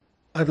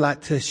I'd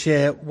like to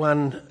share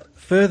one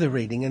further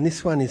reading, and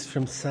this one is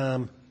from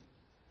Psalm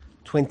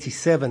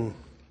 27.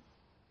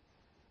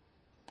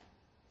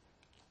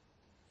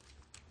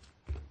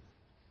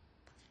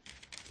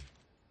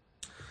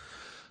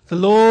 The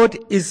Lord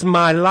is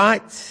my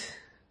light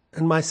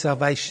and my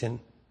salvation.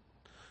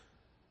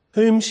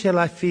 Whom shall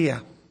I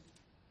fear?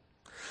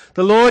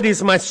 The Lord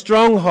is my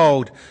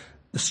stronghold,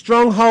 the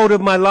stronghold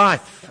of my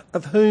life.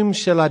 Of whom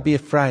shall I be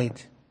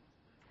afraid?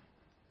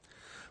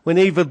 When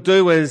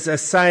evildoers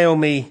assail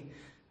me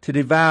to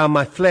devour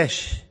my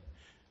flesh,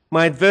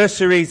 my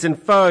adversaries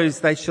and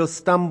foes, they shall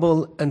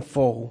stumble and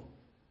fall.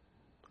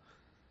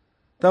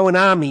 Though an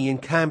army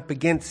encamp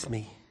against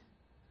me,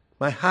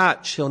 my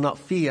heart shall not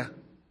fear.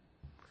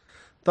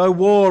 Though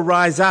war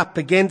rise up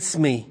against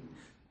me,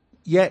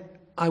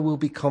 yet I will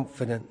be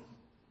confident.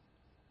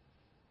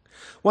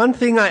 One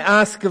thing I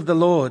ask of the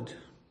Lord,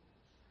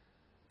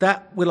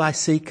 that will I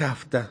seek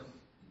after,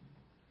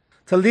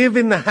 to live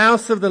in the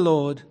house of the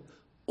Lord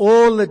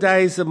all the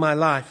days of my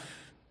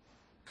life,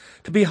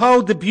 to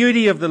behold the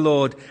beauty of the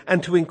Lord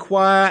and to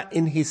inquire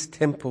in his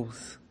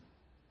temples.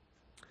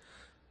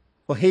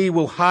 For he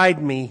will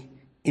hide me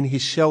in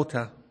his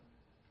shelter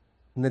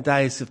in the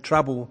days of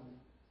trouble.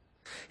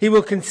 He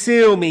will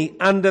conceal me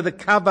under the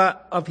cover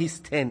of his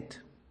tent.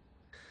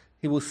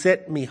 He will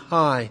set me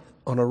high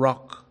on a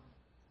rock.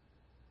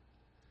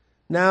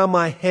 Now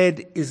my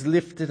head is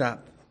lifted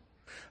up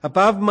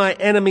above my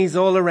enemies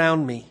all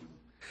around me,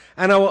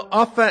 and I will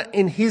offer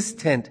in his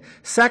tent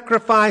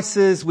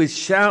sacrifices with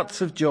shouts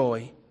of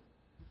joy.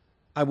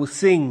 I will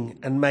sing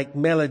and make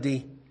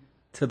melody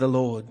to the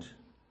Lord.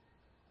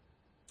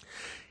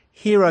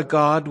 Hear, O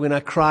God, when I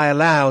cry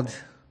aloud.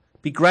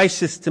 Be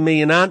gracious to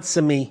me and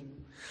answer me.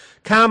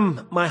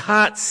 Come, my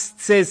heart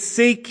says,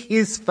 seek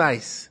his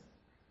face.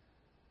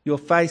 Your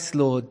face,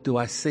 Lord, do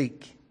I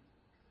seek.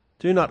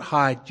 Do not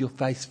hide your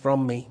face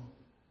from me.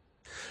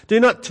 Do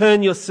not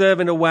turn your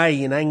servant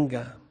away in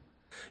anger.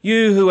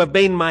 You who have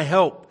been my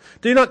help,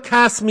 do not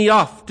cast me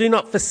off. Do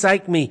not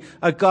forsake me,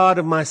 O God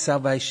of my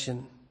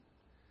salvation.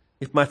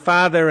 If my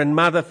father and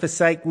mother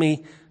forsake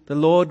me, the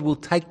Lord will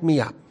take me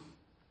up.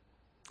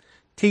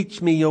 Teach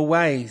me your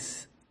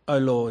ways, O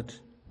Lord,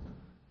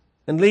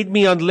 and lead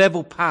me on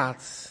level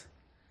paths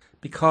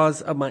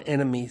because of my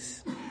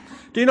enemies.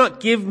 Do not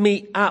give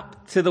me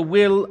up to the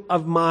will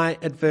of my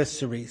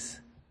adversaries.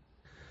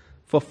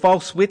 For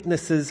false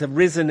witnesses have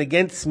risen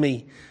against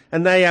me,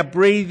 and they are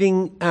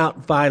breathing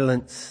out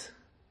violence.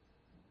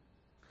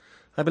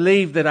 I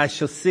believe that I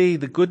shall see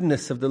the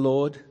goodness of the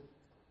Lord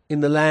in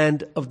the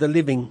land of the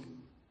living.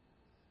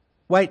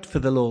 Wait for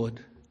the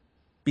Lord.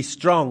 Be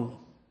strong,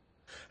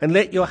 and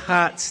let your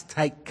hearts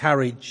take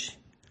courage.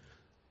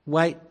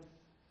 Wait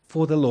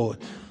for the Lord.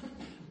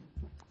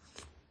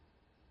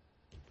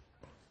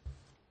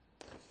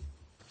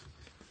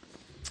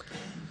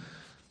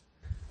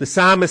 The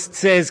psalmist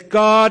says,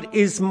 God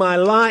is my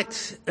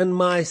light and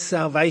my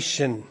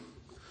salvation.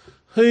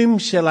 Whom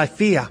shall I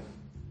fear?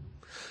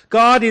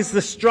 God is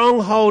the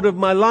stronghold of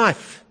my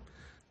life.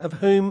 Of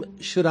whom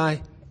should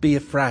I be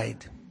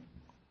afraid?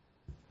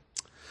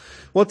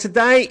 Well,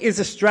 today is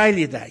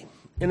Australia Day,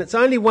 and it's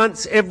only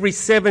once every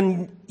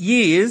 7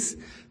 years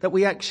that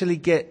we actually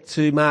get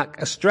to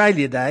mark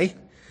Australia Day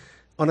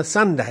on a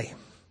Sunday.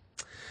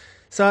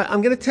 So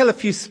I'm going to tell a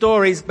few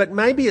stories, but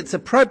maybe it's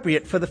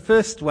appropriate for the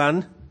first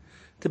one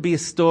to be a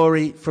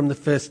story from the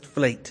First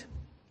Fleet.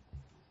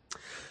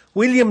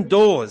 William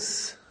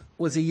Dawes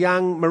was a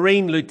young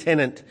Marine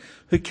lieutenant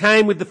who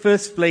came with the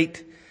First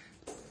Fleet.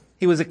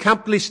 He was an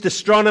accomplished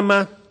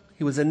astronomer,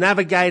 he was a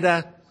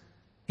navigator,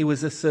 he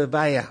was a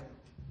surveyor.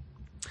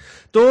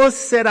 Dawes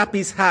set up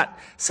his hut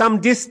some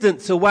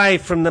distance away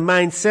from the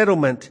main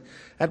settlement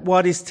at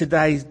what is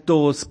today's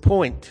Dawes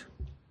Point.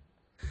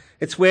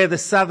 It's where the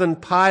southern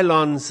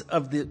pylons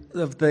of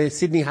the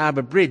Sydney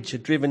Harbour Bridge are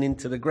driven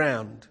into the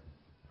ground.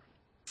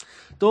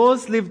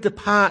 Dawes lived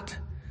apart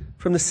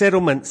from the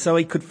settlement so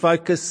he could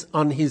focus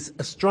on his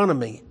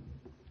astronomy.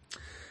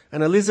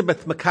 And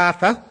Elizabeth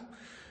MacArthur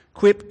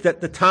quipped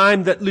at the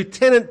time that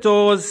Lieutenant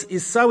Dawes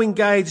is so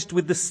engaged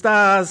with the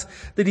stars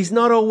that he's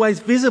not always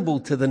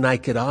visible to the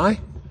naked eye.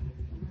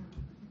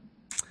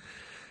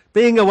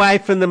 Being away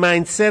from the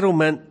main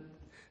settlement,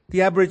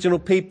 the Aboriginal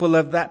people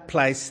of that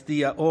place,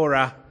 the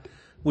Eora,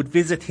 would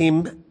visit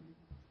him,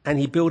 and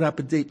he built up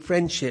a deep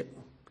friendship.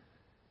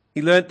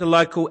 He learnt the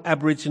local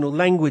Aboriginal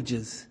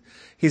languages.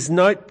 His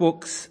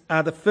notebooks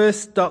are the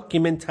first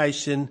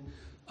documentation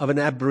of an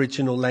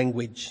Aboriginal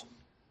language.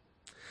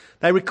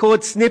 They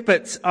record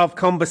snippets of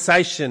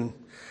conversation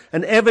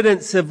and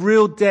evidence of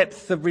real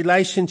depth of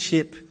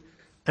relationship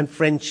and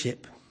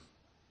friendship.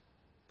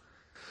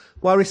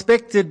 While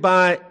respected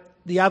by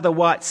the other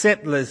white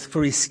settlers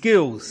for his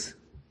skills,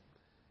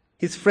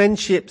 his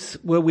friendships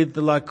were with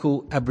the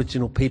local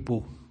Aboriginal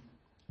people.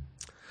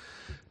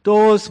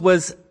 Dawes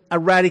was a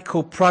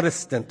radical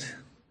Protestant.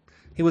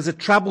 He was a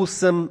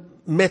troublesome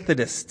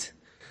Methodist,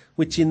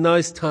 which in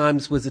those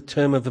times was a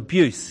term of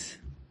abuse.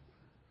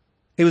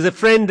 He was a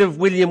friend of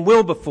William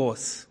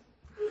Wilberforce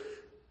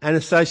and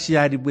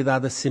associated with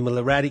other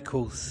similar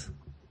radicals.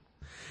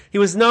 He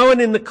was known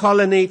in the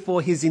colony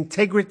for his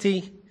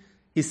integrity,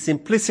 his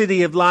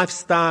simplicity of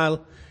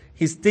lifestyle,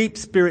 his deep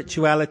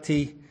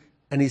spirituality,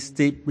 and his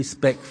deep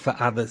respect for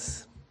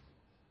others.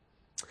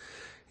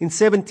 In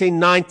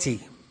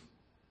 1790,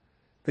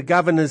 the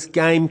governor's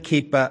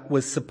gamekeeper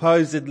was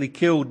supposedly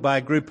killed by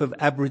a group of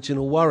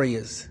Aboriginal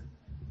warriors,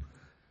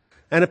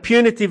 and a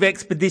punitive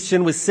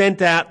expedition was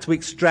sent out to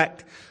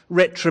extract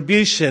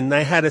retribution.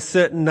 They had a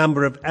certain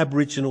number of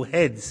Aboriginal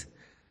heads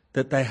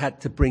that they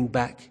had to bring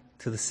back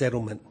to the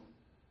settlement.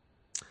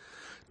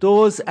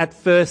 Dawes at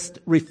first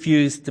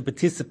refused to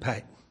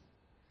participate.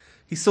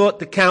 He sought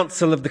the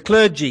counsel of the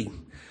clergy,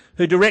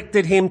 who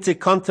directed him to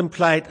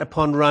contemplate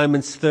upon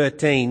Romans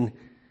 13,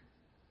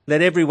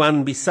 "Let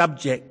everyone be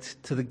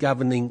subject to the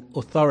governing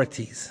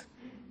authorities."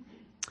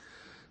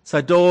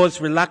 So Dawes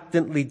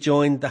reluctantly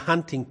joined the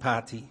hunting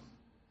party,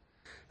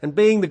 and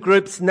being the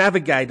group's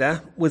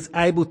navigator, was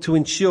able to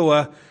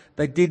ensure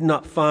they did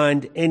not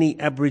find any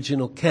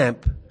Aboriginal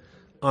camp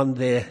on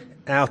their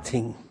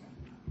outing.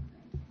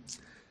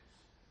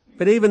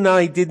 But even though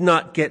he did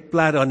not get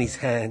blood on his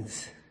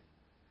hands,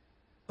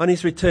 on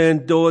his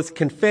return, Dawes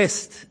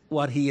confessed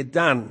what he had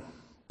done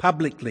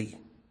publicly,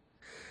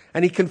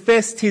 and he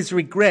confessed his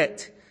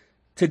regret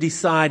to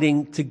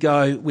deciding to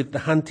go with the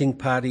hunting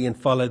party and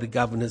follow the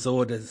governor's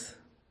orders,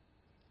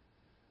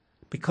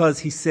 because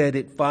he said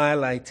it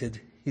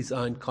violated his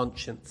own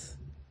conscience.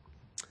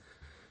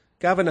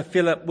 Governor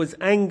Phillip was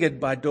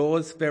angered by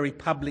Dawes' very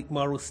public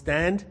moral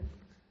stand,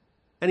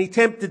 and he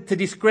attempted to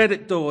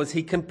discredit Dawes.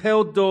 He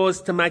compelled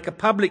Dawes to make a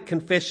public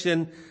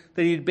confession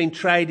that he had been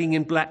trading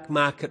in black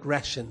market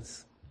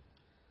rations.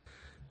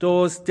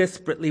 Dawes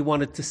desperately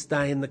wanted to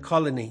stay in the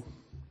colony,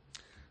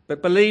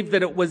 but believed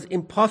that it was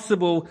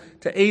impossible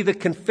to either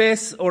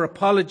confess or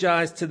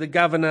apologise to the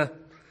governor,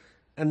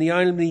 and the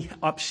only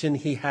option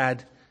he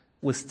had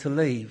was to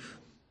leave.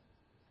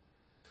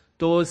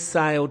 Dawes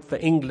sailed for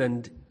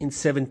England in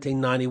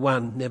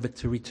 1791, never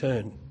to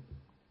return.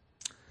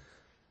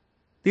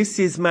 This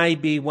is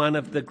maybe one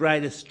of the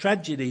greatest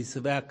tragedies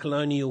of our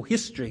colonial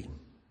history.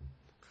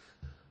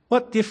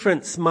 What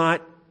difference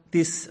might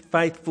this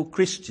faithful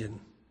Christian,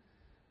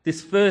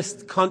 this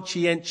first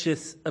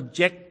conscientious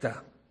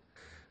objector,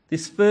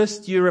 this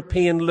first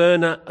European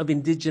learner of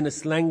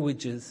Indigenous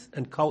languages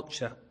and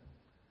culture,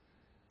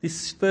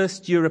 this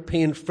first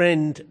European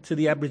friend to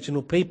the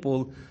Aboriginal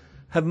people,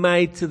 have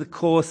made to the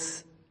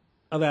course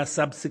of our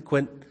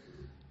subsequent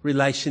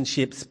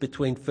relationships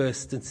between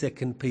first and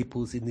second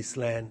peoples in this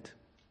land?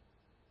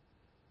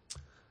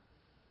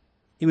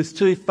 He was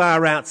too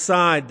far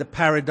outside the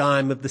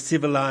paradigm of the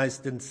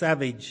civilised and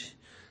savage,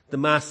 the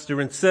master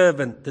and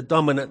servant, the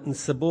dominant and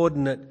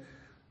subordinate,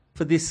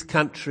 for this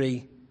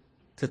country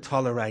to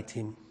tolerate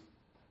him.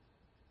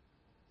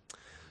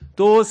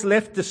 Dawes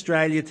left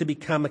Australia to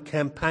become a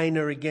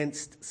campaigner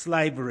against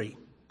slavery,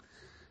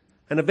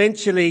 and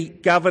eventually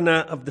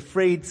governor of the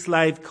freed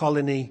slave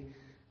colony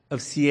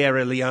of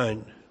Sierra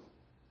Leone.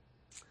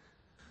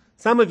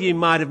 Some of you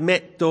might have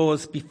met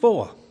Dawes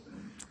before.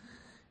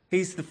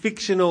 He's the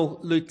fictional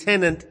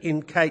lieutenant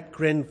in Kate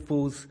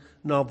Grenfell's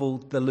novel,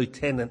 The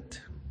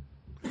Lieutenant,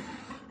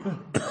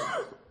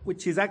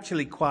 which is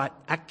actually quite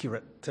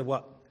accurate to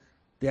what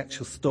the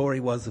actual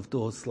story was of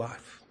Dawes'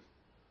 life.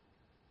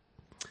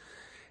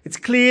 It's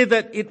clear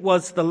that it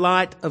was the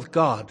light of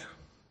God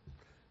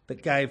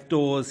that gave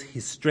Dawes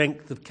his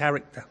strength of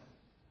character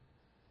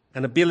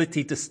and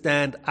ability to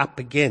stand up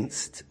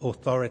against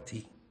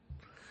authority.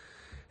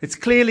 It's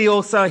clearly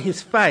also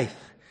his faith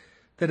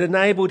that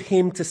enabled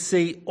him to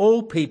see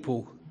all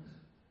people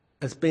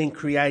as being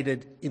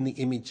created in the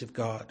image of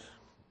God.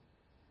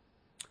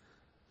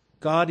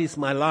 God is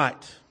my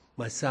light,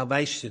 my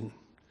salvation.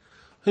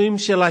 Whom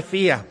shall I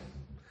fear?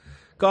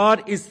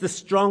 God is the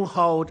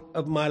stronghold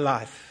of my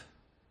life.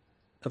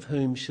 Of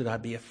whom should I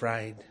be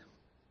afraid?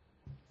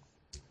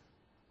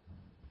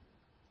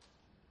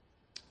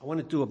 I want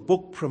to do a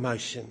book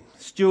promotion.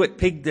 Stuart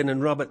Pigden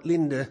and Robert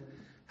Linder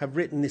have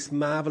written this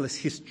marvellous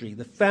history,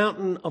 The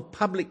Fountain of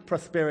Public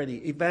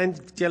Prosperity,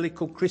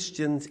 Evangelical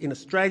Christians in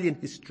Australian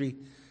History,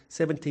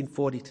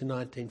 1740 to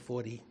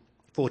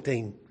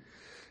 1914.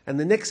 And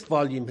the next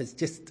volume has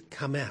just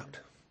come out.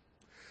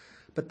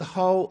 But the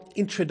whole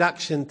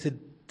introduction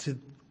to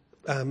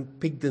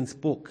Pigden's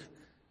book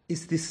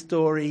is this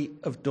story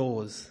of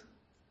Dawes.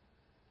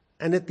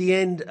 And at the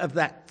end of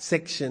that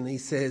section, he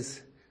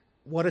says,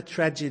 what a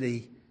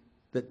tragedy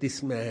that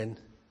this man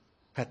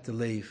had to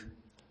leave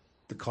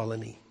the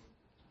colony.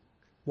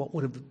 What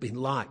would it have been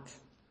like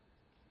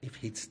if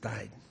he'd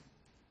stayed?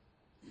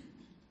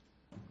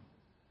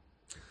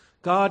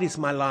 God is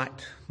my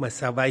light, my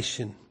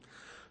salvation.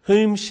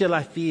 Whom shall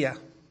I fear?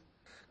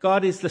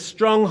 God is the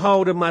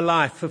stronghold of my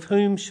life. Of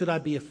whom should I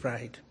be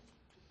afraid?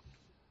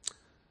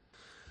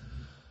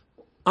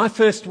 I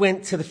first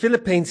went to the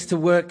Philippines to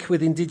work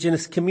with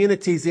Indigenous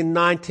communities in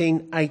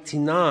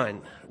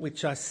 1989,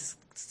 which I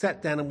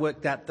sat down and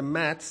worked out the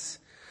maths,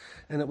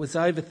 and it was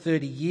over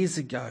 30 years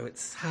ago.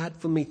 It's hard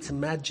for me to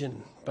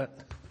imagine,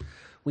 but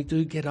we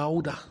do get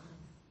older.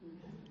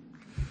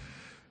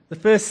 The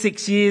first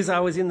 6 years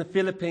I was in the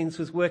Philippines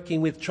was working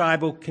with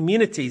tribal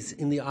communities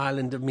in the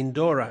island of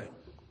Mindoro.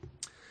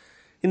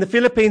 In the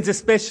Philippines,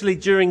 especially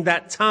during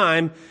that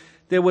time,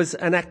 there was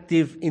an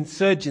active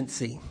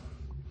insurgency.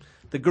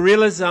 The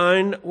guerrilla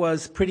zone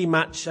was pretty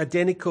much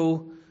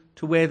identical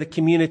to where the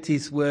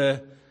communities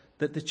were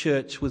that the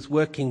church was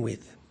working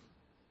with.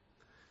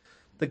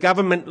 The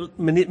government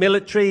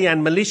military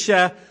and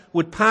militia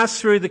would pass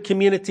through the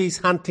communities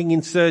hunting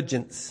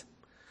insurgents.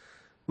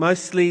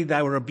 Mostly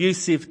they were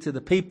abusive to the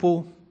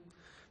people.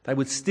 They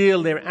would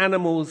steal their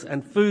animals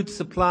and food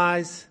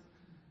supplies.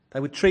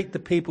 They would treat the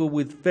people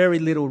with very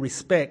little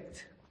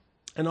respect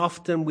and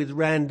often with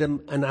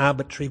random and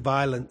arbitrary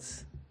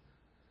violence.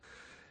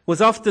 It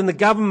was often the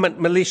government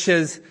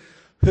militias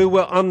who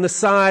were on the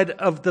side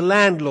of the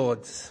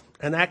landlords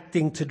and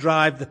acting to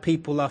drive the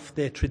people off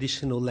their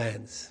traditional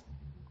lands.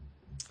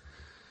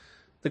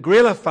 The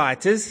guerrilla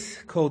fighters,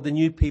 called the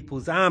New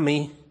People's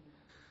Army,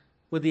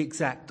 were the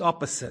exact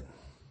opposite.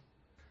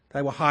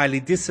 They were highly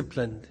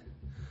disciplined,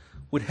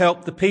 would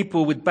help the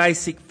people with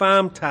basic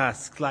farm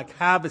tasks like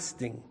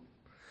harvesting.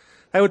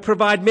 They would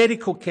provide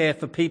medical care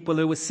for people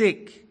who were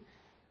sick.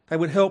 They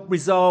would help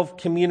resolve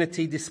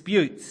community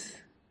disputes.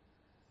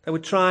 They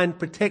would try and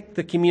protect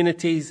the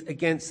communities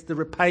against the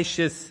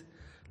rapacious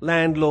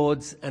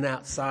landlords and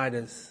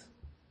outsiders.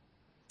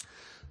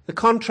 The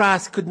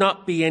contrast could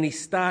not be any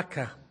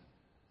starker.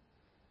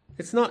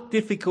 It's not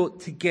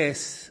difficult to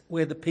guess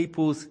where the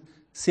people's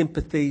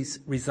sympathies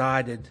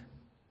resided.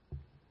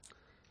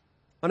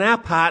 On our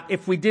part,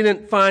 if we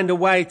didn't find a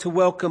way to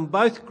welcome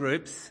both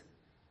groups,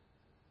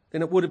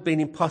 then it would have been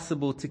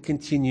impossible to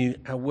continue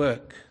our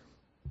work.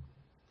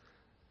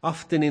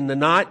 Often in the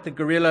night, the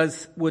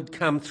guerrillas would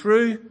come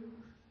through.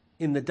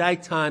 In the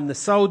daytime, the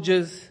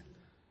soldiers,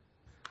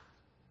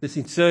 the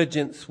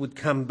insurgents would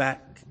come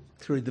back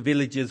through the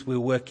villages we were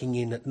working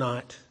in at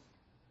night.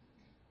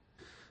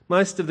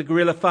 Most of the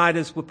guerrilla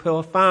fighters were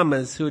poor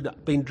farmers who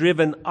had been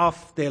driven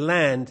off their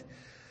land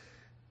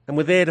and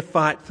were there to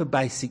fight for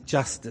basic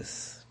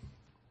justice.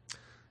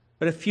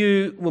 But a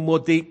few were more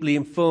deeply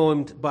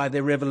informed by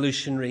their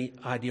revolutionary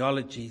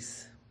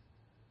ideologies.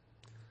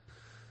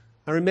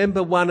 I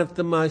remember one of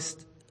the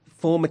most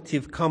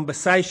formative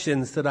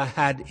conversations that I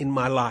had in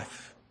my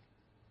life.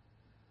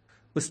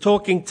 I was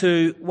talking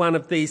to one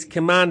of these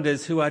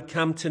commanders who I'd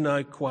come to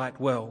know quite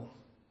well.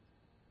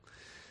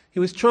 He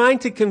was trying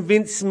to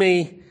convince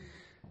me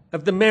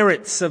of the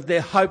merits of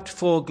their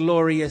hoped-for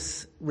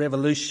glorious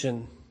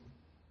revolution.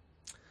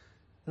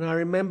 And I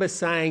remember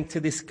saying to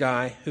this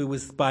guy, who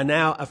was by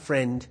now a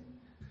friend,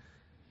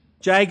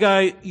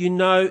 "Jago, you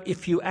know,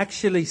 if you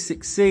actually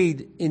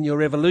succeed in your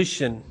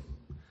revolution,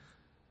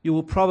 you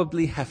will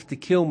probably have to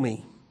kill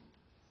me."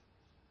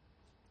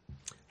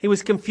 He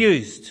was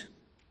confused.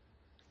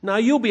 "No,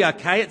 you'll be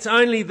okay. It's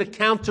only the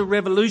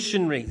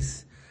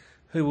counter-revolutionaries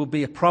who will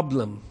be a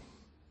problem."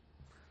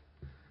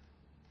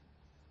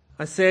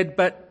 I said,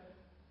 "But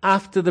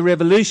after the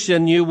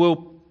revolution, you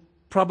will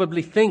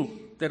probably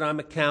think that I'm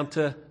a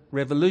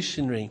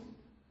counter-revolutionary."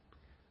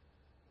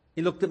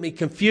 He looked at me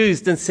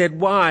confused and said,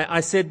 "Why?" I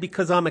said,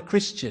 "Because I'm a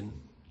Christian."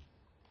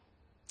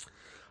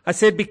 I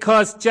said,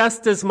 "Because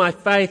just as my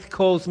faith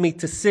calls me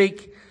to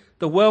seek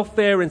the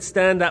welfare and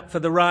stand up for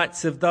the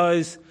rights of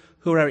those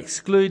who are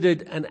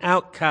excluded and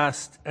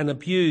outcast and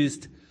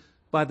abused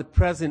by the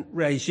present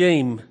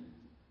regime,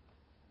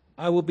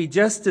 I will be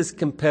just as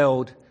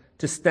compelled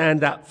to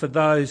stand up for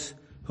those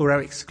who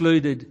are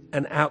excluded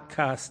and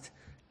outcast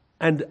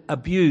and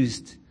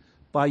abused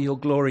by your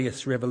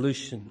glorious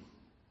revolution."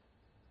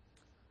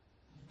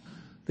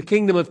 The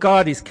kingdom of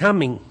God is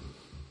coming.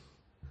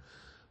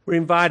 We're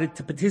invited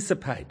to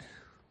participate.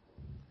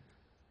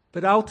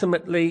 But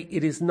ultimately,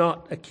 it is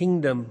not a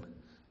kingdom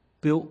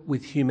built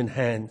with human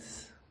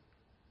hands.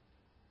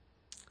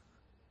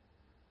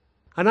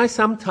 I know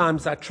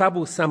sometimes I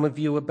trouble some of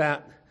you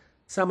about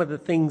some of the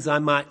things I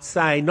might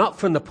say, not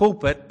from the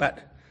pulpit,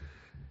 but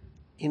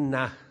in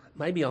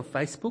maybe on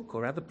Facebook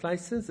or other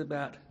places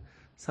about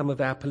some of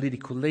our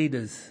political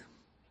leaders.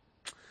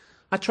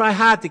 I try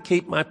hard to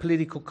keep my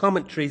political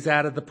commentaries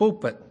out of the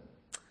pulpit,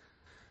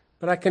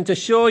 but I can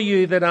assure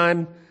you that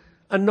I'm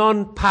a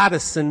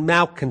non-partisan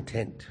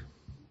malcontent.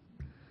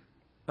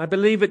 I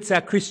believe it's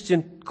our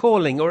Christian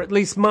calling, or at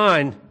least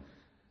mine,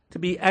 to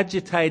be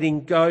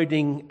agitating,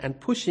 goading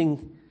and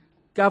pushing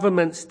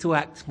governments to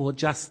act more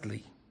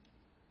justly,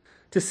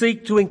 to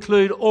seek to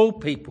include all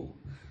people,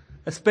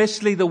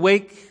 especially the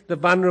weak, the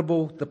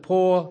vulnerable, the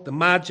poor, the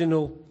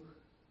marginal,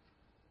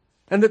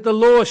 and that the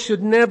law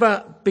should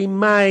never be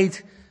made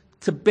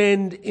to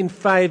bend in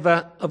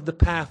favour of the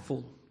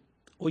powerful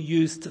or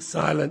used to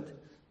silence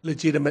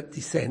legitimate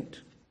dissent.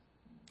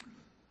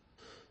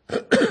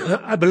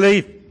 I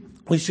believe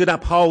we should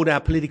uphold our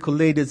political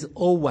leaders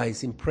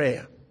always in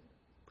prayer.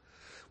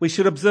 We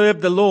should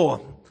observe the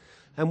law,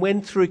 and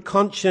when through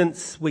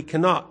conscience we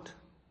cannot,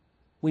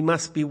 we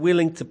must be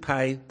willing to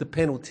pay the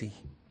penalty.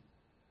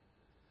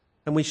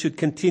 And we should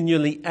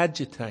continually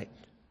agitate,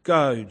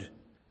 goad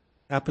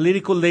our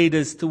political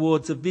leaders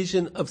towards a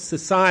vision of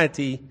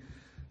society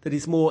that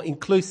is more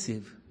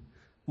inclusive,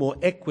 more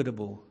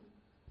equitable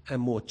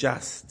and more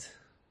just.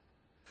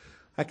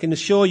 I can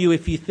assure you,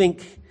 if you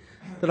think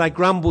that I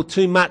grumble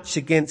too much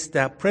against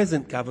our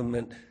present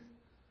government,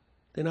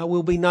 then I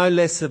will be no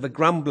less of a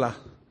grumbler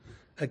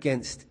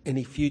against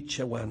any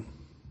future one.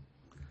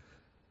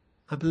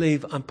 I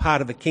believe I'm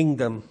part of a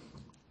kingdom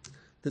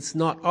that's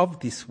not of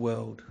this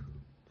world,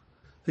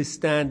 whose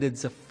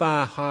standards are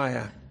far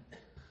higher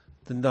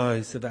than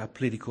those of our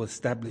political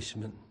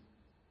establishment.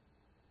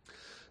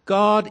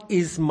 God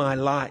is my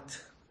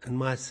light and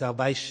my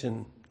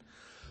salvation.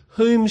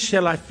 Whom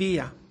shall I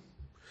fear?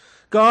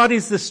 God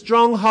is the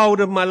stronghold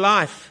of my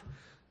life.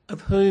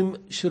 Of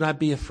whom should I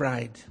be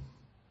afraid?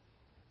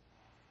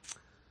 I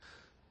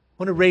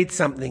want to read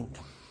something.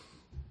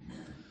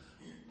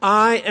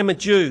 I am a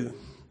Jew.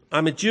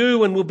 I'm a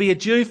Jew and will be a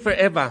Jew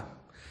forever.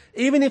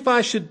 Even if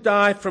I should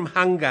die from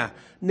hunger,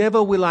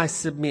 never will I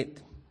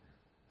submit.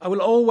 I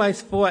will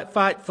always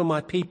fight for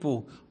my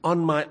people on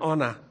my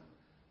honour.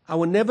 I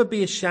will never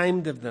be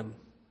ashamed of them.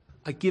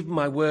 I give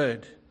my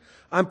word.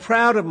 I'm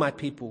proud of my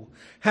people,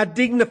 how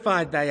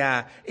dignified they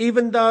are.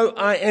 Even though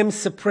I am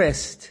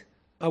suppressed,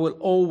 I will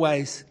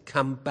always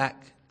come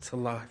back to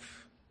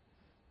life.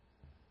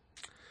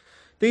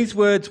 These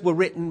words were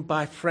written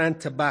by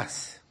Franta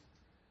Bas.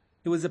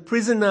 He was a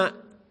prisoner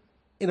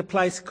in a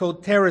place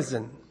called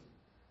Terezin.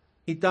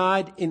 He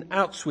died in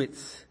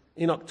Auschwitz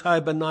in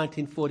October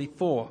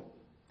 1944.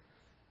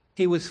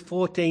 He was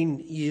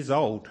 14 years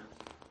old.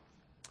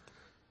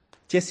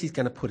 Jesse's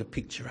going to put a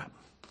picture up.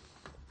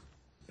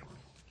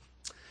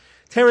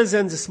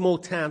 Terezin's a small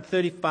town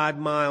 35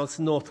 miles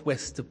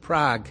northwest of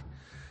Prague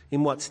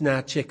in what's now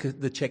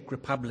the Czech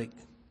Republic.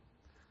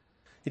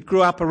 It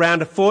grew up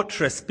around a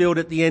fortress built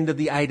at the end of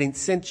the 18th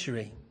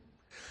century.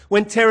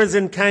 When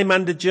Terezin came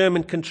under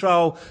German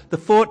control, the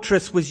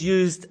fortress was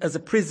used as a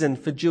prison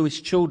for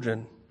Jewish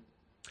children.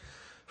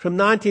 From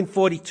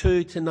 1942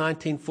 to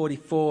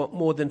 1944,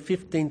 more than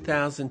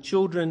 15,000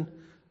 children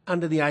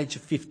under the age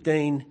of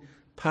 15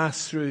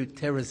 passed through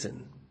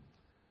Terezin.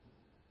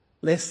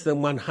 Less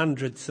than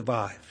 100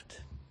 survived.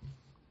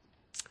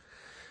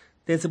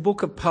 There's a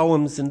book of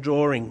poems and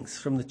drawings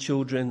from the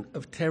children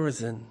of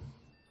Terezin.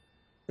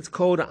 It's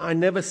called I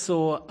Never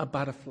Saw a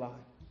Butterfly.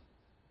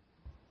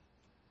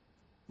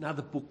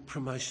 Another book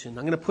promotion.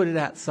 I'm going to put it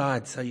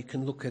outside so you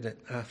can look at it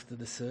after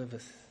the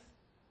service.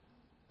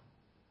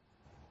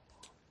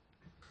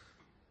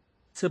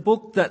 It's a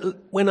book that,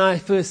 when I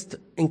first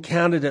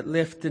encountered it,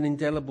 left an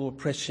indelible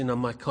impression on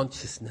my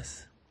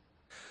consciousness.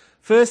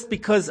 First,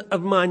 because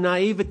of my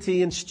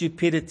naivety and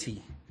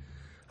stupidity.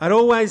 I'd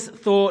always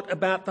thought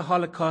about the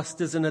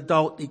Holocaust as an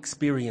adult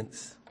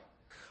experience.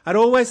 I'd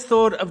always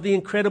thought of the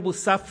incredible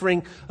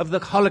suffering of the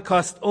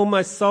Holocaust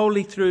almost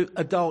solely through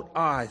adult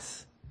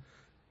eyes,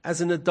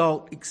 as an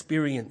adult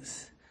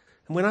experience.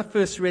 And when I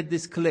first read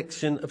this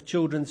collection of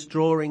children's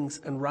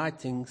drawings and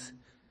writings,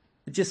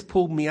 it just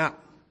pulled me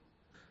up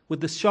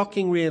with the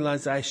shocking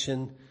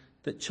realisation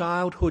that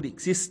childhood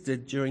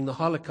existed during the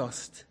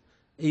Holocaust,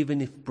 even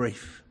if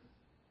brief.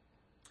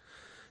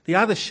 The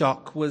other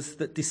shock was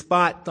that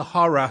despite the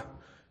horror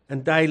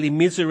and daily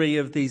misery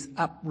of these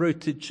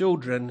uprooted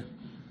children,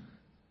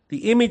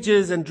 the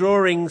images and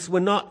drawings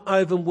were not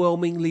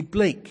overwhelmingly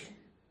bleak,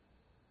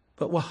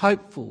 but were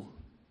hopeful,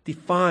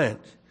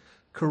 defiant,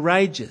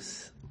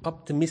 courageous,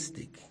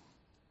 optimistic.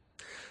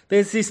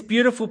 There's this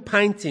beautiful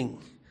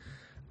painting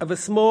of a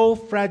small,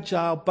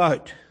 fragile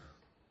boat,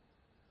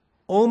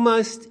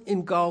 almost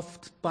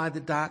engulfed by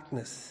the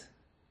darkness,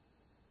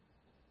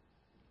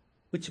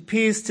 which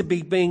appears to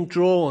be being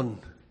drawn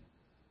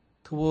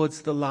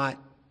towards the light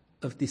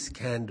of this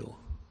candle.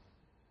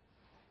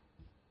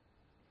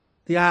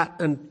 The art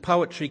and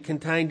poetry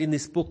contained in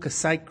this book are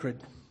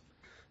sacred.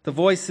 The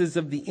voices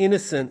of the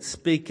innocent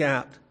speak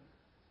out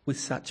with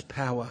such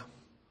power.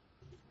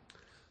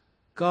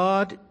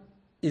 God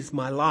is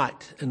my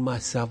light and my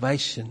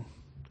salvation.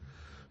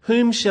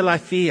 Whom shall I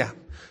fear?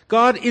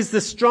 God is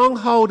the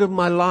stronghold of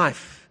my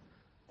life.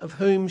 Of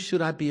whom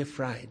should I be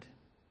afraid?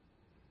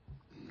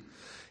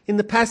 In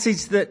the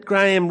passage that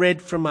Graham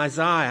read from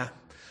Isaiah,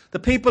 the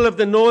people of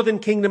the northern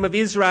kingdom of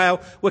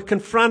Israel were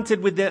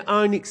confronted with their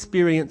own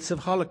experience of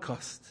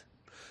Holocaust.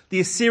 The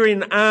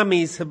Assyrian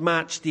armies have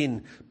marched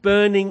in,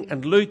 burning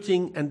and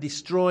looting and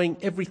destroying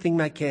everything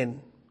they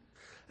can,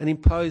 and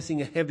imposing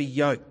a heavy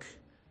yoke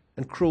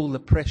and cruel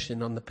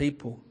oppression on the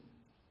people.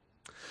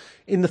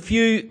 In the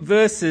few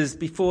verses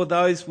before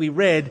those we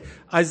read,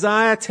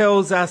 Isaiah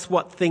tells us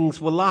what things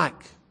were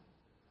like.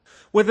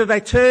 Whether they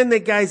turn their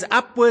gaze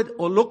upward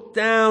or look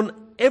down,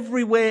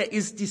 everywhere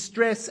is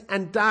distress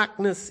and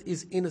darkness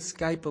is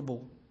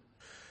inescapable.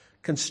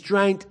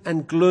 Constraint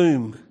and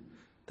gloom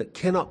that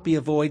cannot be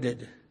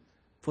avoided,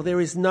 for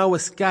there is no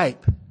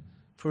escape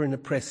for an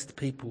oppressed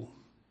people.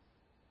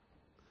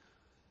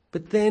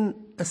 But then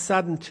a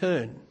sudden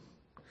turn,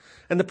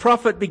 and the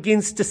prophet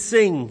begins to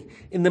sing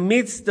in the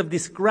midst of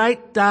this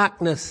great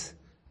darkness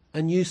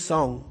a new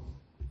song.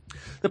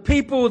 The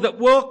people that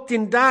walked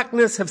in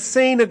darkness have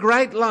seen a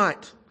great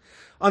light.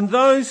 On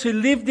those who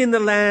lived in the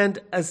land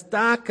as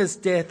dark as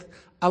death,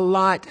 a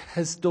light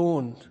has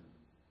dawned.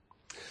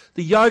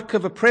 The yoke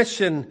of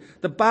oppression,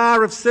 the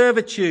bar of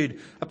servitude,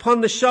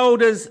 upon the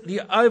shoulders,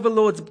 the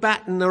overlord's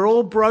baton are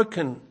all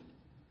broken.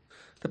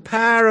 The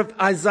power of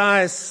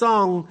Isaiah's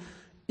song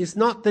is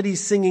not that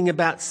he's singing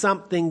about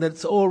something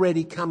that's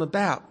already come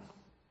about.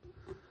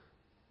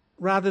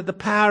 Rather, the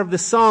power of the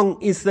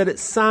song is that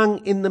it's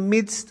sung in the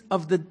midst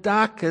of the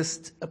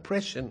darkest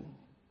oppression.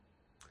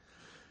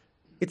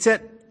 It's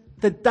at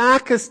the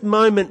darkest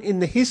moment in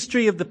the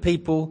history of the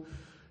people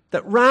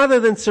that rather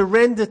than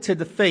surrender to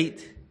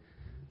defeat,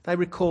 they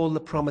recall the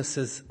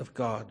promises of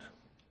God.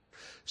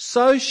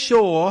 So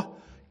sure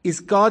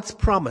is God's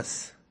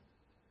promise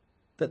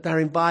that they're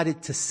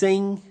invited to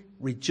sing,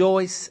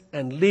 rejoice,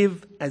 and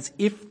live as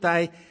if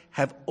they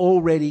have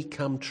already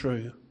come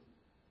true.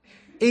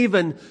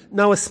 Even,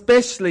 no,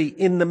 especially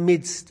in the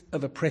midst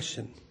of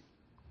oppression.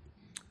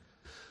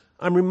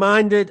 I'm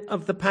reminded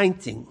of the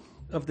painting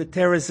of the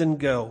Terezin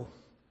girl,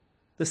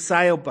 the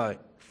sailboat,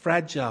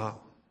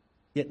 fragile,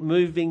 yet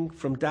moving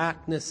from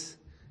darkness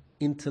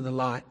into the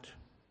light.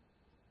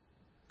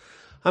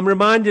 I'm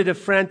reminded of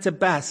Franta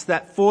Bass,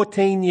 that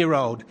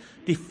 14-year-old,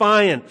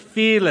 defiant,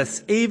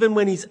 fearless, even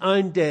when his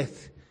own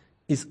death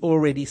is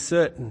already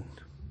certain.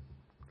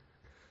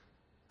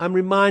 I'm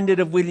reminded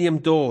of William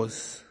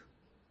Dawes,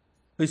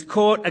 who's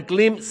caught a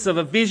glimpse of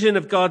a vision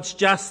of God's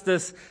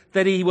justice,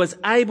 that he was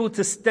able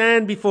to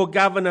stand before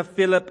Governor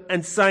Phillip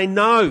and say,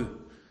 "No,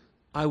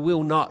 I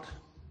will not."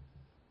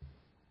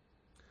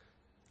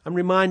 I'm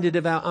reminded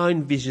of our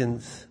own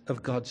visions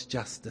of God's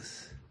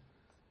justice,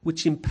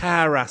 which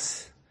empower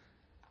us,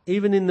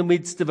 even in the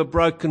midst of a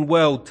broken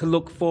world, to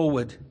look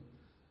forward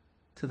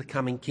to the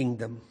coming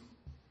kingdom.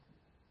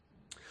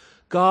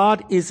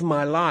 God is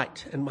my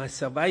light and my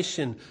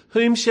salvation.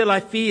 Whom shall I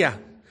fear?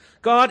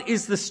 God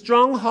is the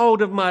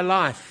stronghold of my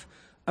life.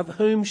 Of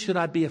whom should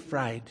I be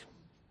afraid?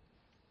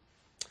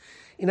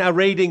 In our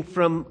reading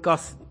from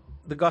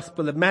the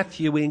Gospel of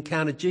Matthew, we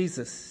encounter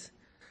Jesus.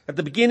 At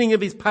the beginning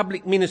of his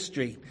public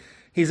ministry,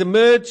 he's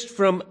emerged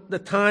from the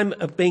time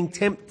of being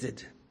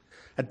tempted,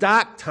 a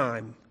dark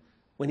time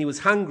when he was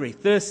hungry,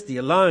 thirsty,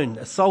 alone,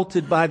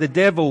 assaulted by the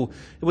devil.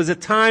 It was a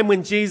time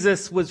when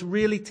Jesus was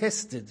really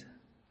tested.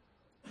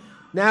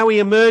 Now he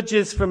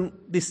emerges from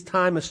this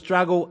time of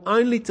struggle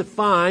only to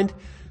find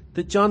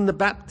that John the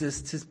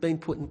Baptist has been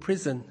put in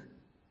prison.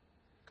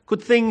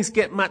 Could things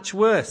get much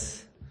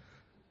worse?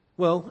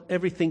 Well,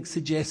 everything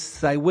suggests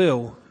they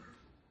will.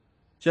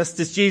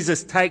 Just as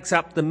Jesus takes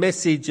up the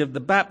message of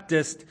the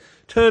Baptist,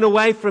 "Turn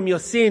away from your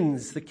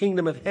sins, the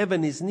kingdom of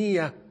heaven is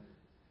near,"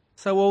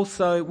 so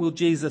also will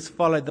Jesus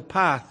follow the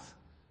path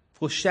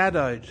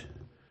foreshadowed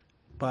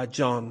by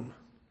John,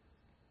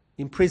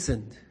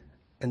 imprisoned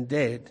and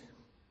dead.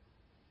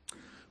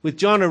 With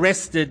John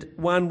arrested,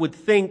 one would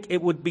think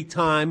it would be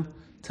time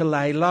to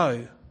lay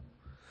low.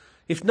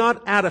 If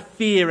not out of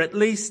fear, at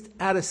least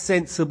out of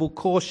sensible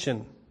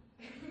caution.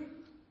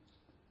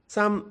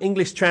 Some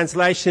English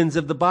translations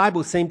of the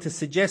Bible seem to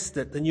suggest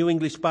that the New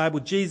English Bible,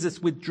 Jesus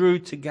withdrew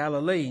to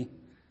Galilee.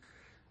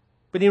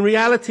 But in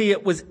reality,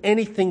 it was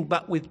anything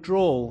but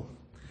withdrawal.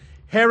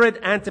 Herod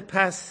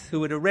Antipas,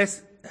 who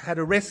had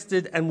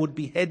arrested and would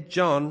behead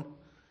John,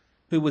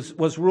 who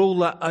was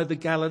ruler over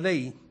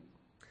Galilee.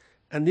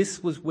 And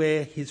this was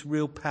where his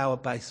real power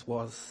base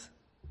was.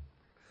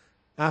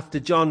 After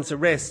John's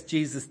arrest,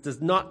 Jesus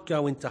does not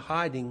go into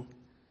hiding,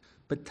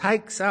 but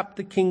takes up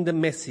the kingdom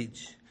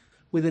message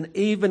with an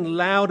even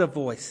louder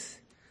voice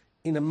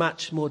in a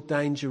much more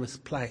dangerous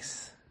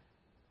place.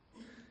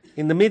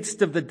 In the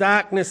midst of the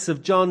darkness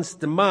of John's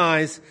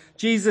demise,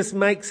 Jesus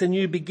makes a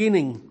new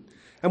beginning.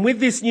 And with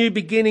this new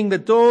beginning, the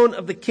dawn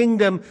of the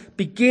kingdom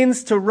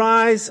begins to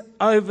rise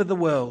over the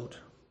world.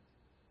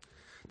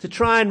 To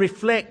try and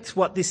reflect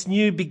what this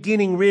new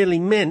beginning really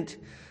meant,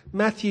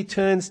 Matthew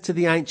turns to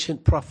the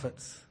ancient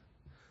prophets,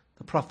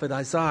 the prophet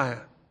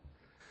Isaiah.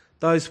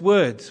 Those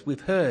words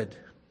we've heard.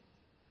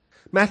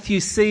 Matthew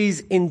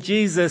sees in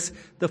Jesus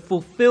the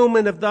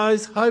fulfillment of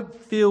those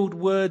hope-filled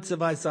words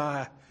of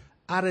Isaiah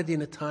uttered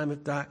in a time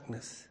of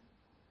darkness.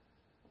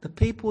 The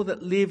people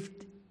that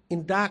lived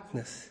in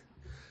darkness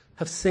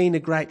have seen a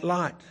great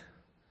light.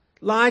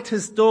 Light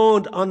has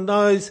dawned on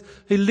those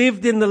who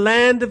lived in the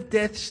land of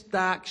death's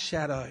dark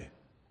shadow.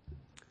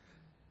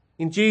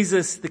 In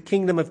Jesus, the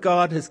kingdom of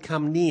God has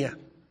come near.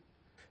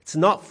 It's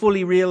not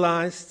fully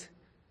realised,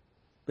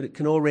 but it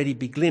can already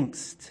be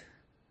glimpsed.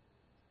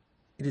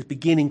 It is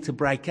beginning to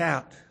break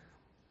out.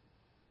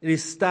 It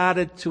has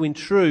started to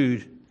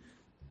intrude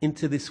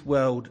into this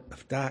world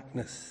of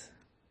darkness.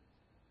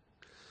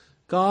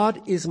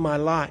 God is my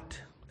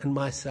light and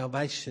my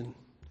salvation.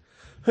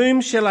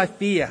 Whom shall I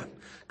fear?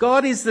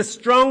 God is the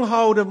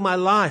stronghold of my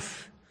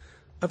life.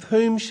 Of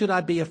whom should I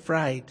be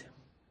afraid?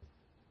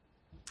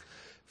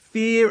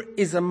 Fear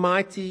is a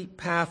mighty,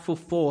 powerful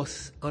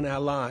force on our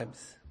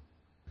lives.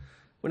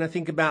 When I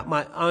think about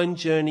my own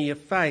journey of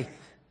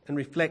faith and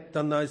reflect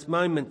on those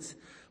moments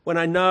when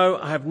I know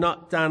I have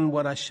not done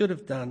what I should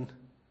have done,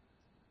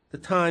 the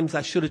times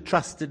I should have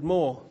trusted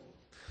more,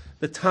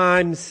 the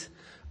times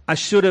I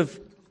should have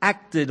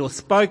acted or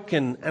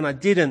spoken and I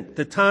didn't,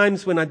 the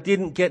times when I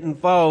didn't get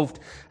involved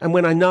and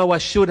when I know I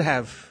should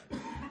have.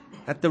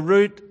 At the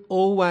root,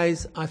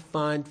 always I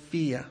find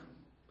fear.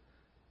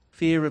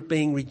 Fear of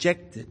being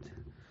rejected,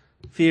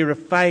 fear of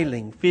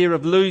failing, fear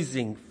of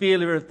losing,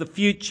 fear of the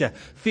future,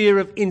 fear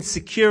of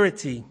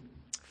insecurity,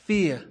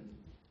 fear.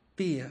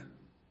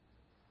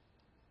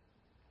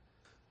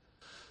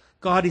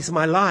 God is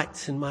my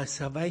light and my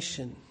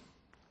salvation.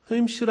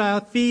 Whom should I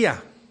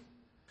fear?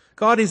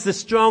 God is the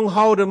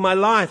stronghold of my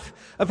life.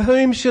 Of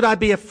whom should I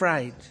be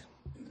afraid?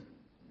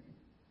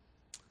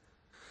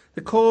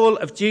 The call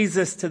of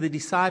Jesus to the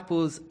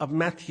disciples of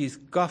Matthew's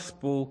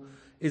Gospel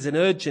is an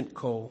urgent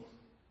call,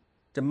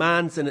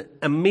 demands an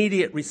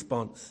immediate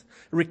response,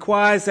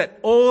 requires that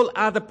all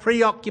other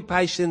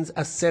preoccupations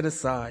are set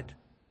aside.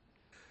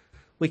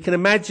 We can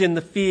imagine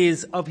the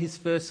fears of his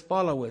first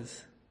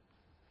followers.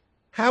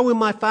 How will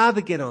my father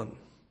get on?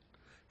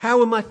 How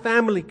will my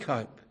family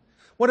cope?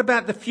 What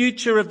about the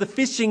future of the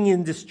fishing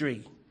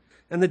industry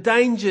and the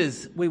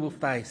dangers we will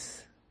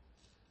face?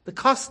 The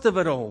cost of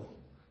it all,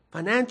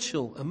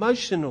 financial,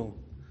 emotional,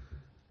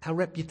 our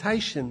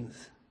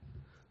reputations.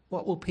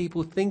 What will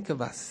people think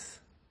of us?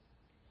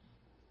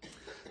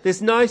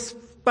 There's no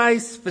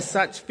space for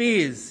such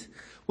fears.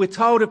 We're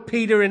told of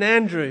Peter and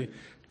Andrew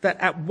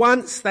that at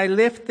once they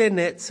left their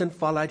nets and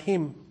followed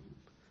him.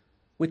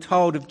 We're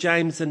told of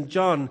James and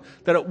John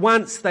that at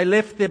once they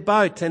left their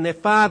boat and their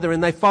father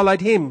and they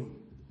followed him.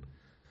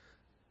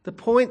 The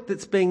point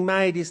that's being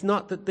made is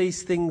not that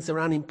these things are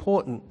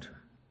unimportant,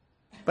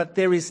 but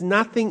there is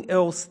nothing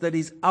else that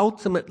is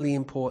ultimately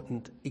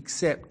important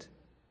except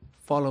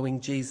following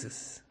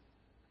Jesus.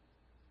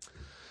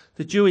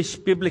 The Jewish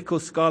biblical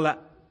scholar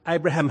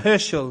Abraham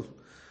Herschel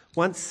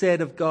once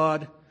said of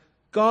God,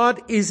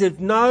 God is of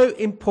no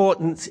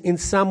importance in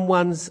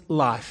someone's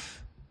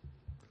life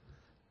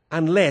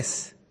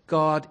unless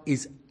God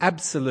is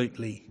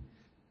absolutely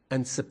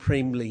and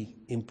supremely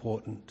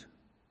important.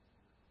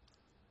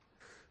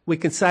 We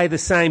can say the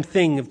same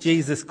thing of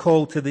Jesus'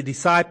 call to the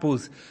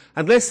disciples.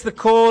 Unless the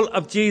call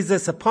of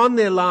Jesus upon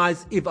their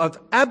lives is of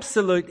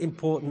absolute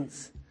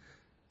importance,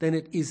 then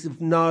it is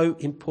of no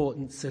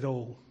importance at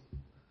all.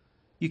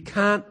 You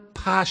can't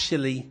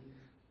partially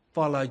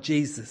follow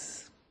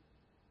Jesus.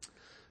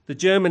 The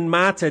German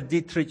martyr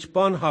Dietrich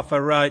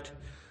Bonhoeffer wrote,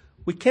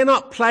 "We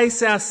cannot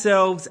place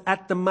ourselves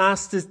at the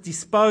Master's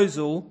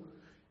disposal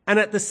and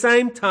at the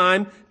same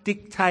time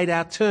dictate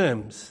our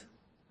terms.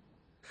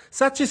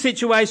 Such a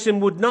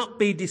situation would not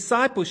be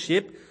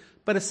discipleship,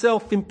 but a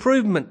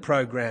self-improvement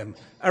program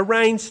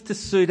arranged to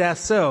suit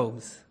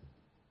ourselves.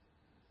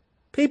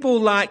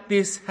 People like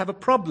this have a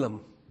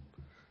problem.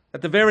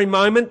 At the very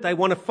moment they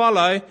want to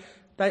follow,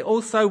 they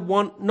also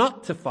want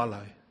not to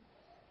follow.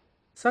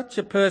 Such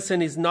a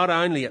person is not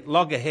only at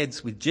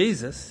loggerheads with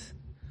Jesus,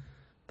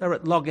 they're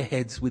at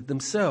loggerheads with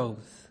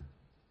themselves."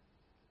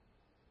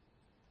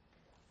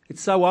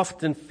 It's so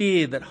often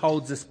fear that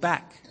holds us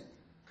back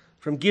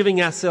from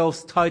giving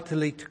ourselves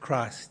totally to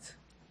Christ.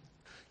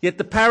 Yet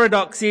the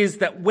paradox is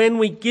that when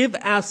we give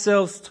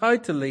ourselves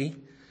totally,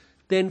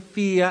 then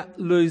fear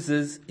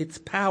loses its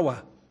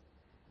power.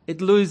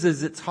 It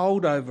loses its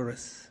hold over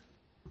us.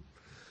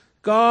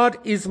 God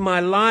is my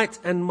light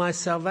and my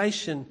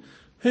salvation.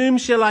 Whom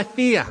shall I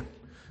fear?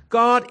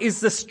 God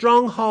is the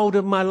stronghold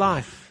of my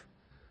life.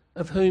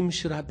 Of whom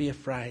should I be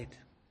afraid?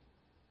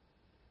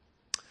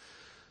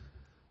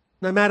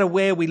 No matter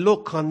where we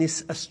look on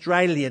this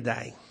Australia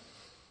Day,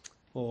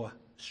 or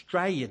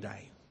Australia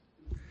Day,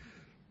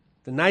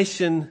 the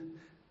nation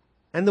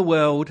and the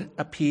world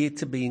appear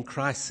to be in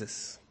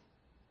crisis.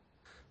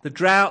 The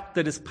drought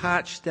that has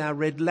parched our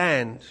red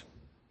land,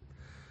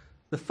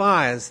 the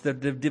fires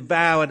that have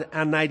devoured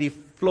our native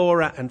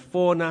flora and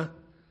fauna,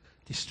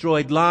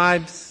 destroyed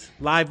lives,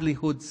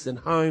 livelihoods and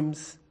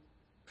homes,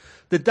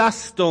 the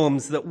dust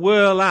storms that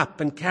whirl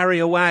up and carry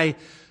away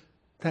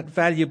that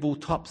valuable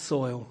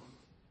topsoil,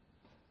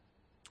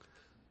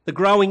 the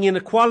growing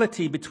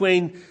inequality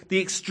between the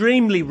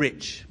extremely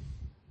rich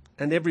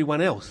and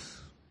everyone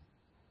else,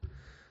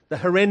 the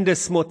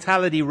horrendous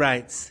mortality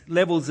rates,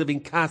 levels of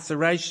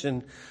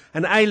incarceration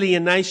and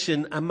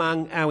alienation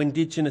among our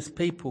Indigenous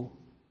people,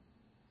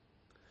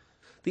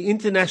 the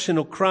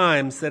international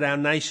crimes that our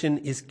nation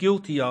is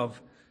guilty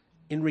of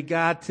in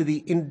regard to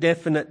the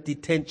indefinite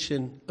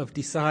detention of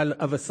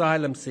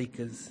asylum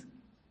seekers,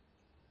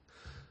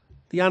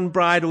 the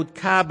unbridled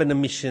carbon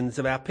emissions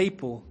of our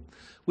people,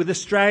 with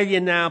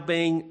Australia now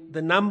being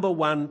the number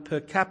one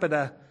per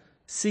capita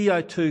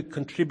CO2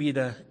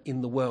 contributor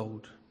in the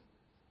world.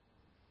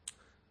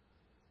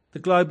 The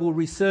global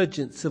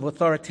resurgence of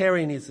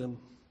authoritarianism,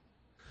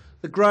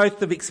 the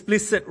growth of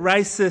explicit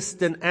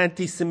racist and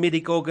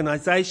anti-Semitic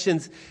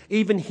organisations,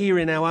 even here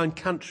in our own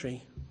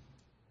country,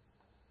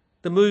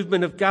 the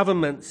movement of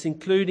governments,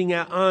 including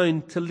our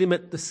own, to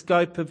limit the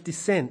scope of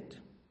dissent,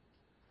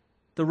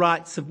 the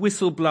rights of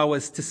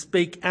whistleblowers to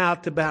speak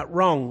out about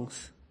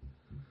wrongs,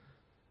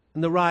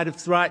 and the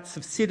rights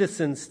of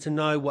citizens to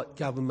know what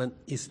government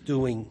is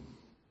doing.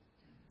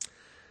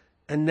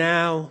 And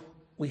now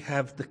we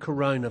have the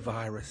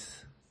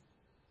coronavirus.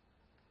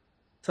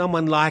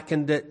 Someone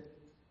likened it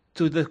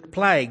to the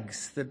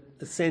plagues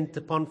that are sent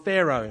upon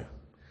Pharaoh.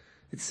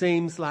 It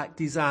seems like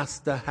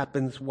disaster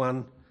happens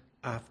one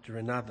after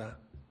another.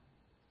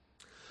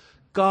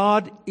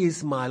 God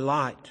is my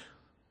light,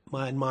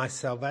 my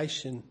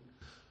salvation.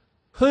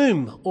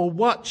 Whom or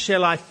what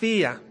shall I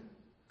fear?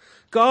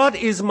 God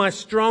is my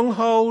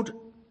stronghold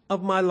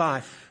of my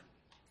life.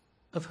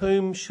 Of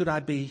whom should I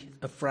be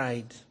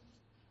afraid?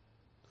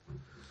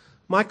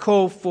 My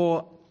call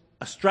for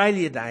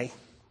Australia Day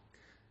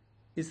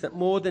is that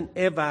more than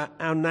ever,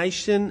 our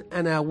nation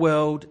and our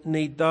world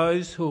need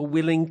those who are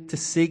willing to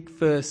seek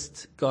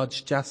first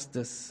God's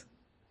justice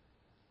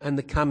and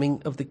the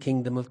coming of the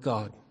kingdom of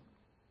God,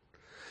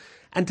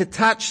 and to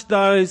touch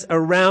those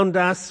around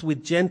us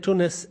with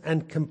gentleness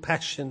and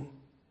compassion,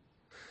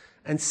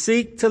 and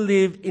seek to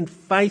live in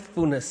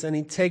faithfulness and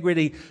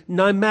integrity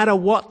no matter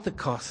what the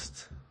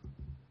cost,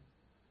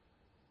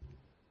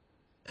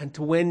 and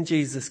to, when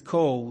Jesus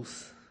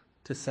calls,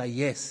 to say,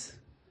 yes,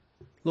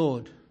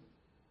 Lord,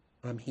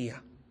 I'm here.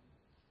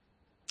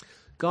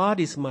 God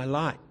is my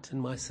light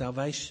and my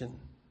salvation.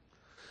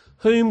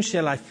 Whom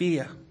shall I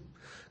fear?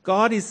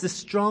 God is the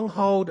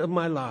stronghold of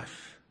my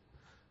life.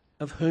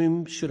 Of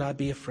whom should I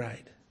be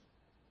afraid?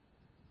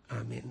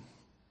 Amen.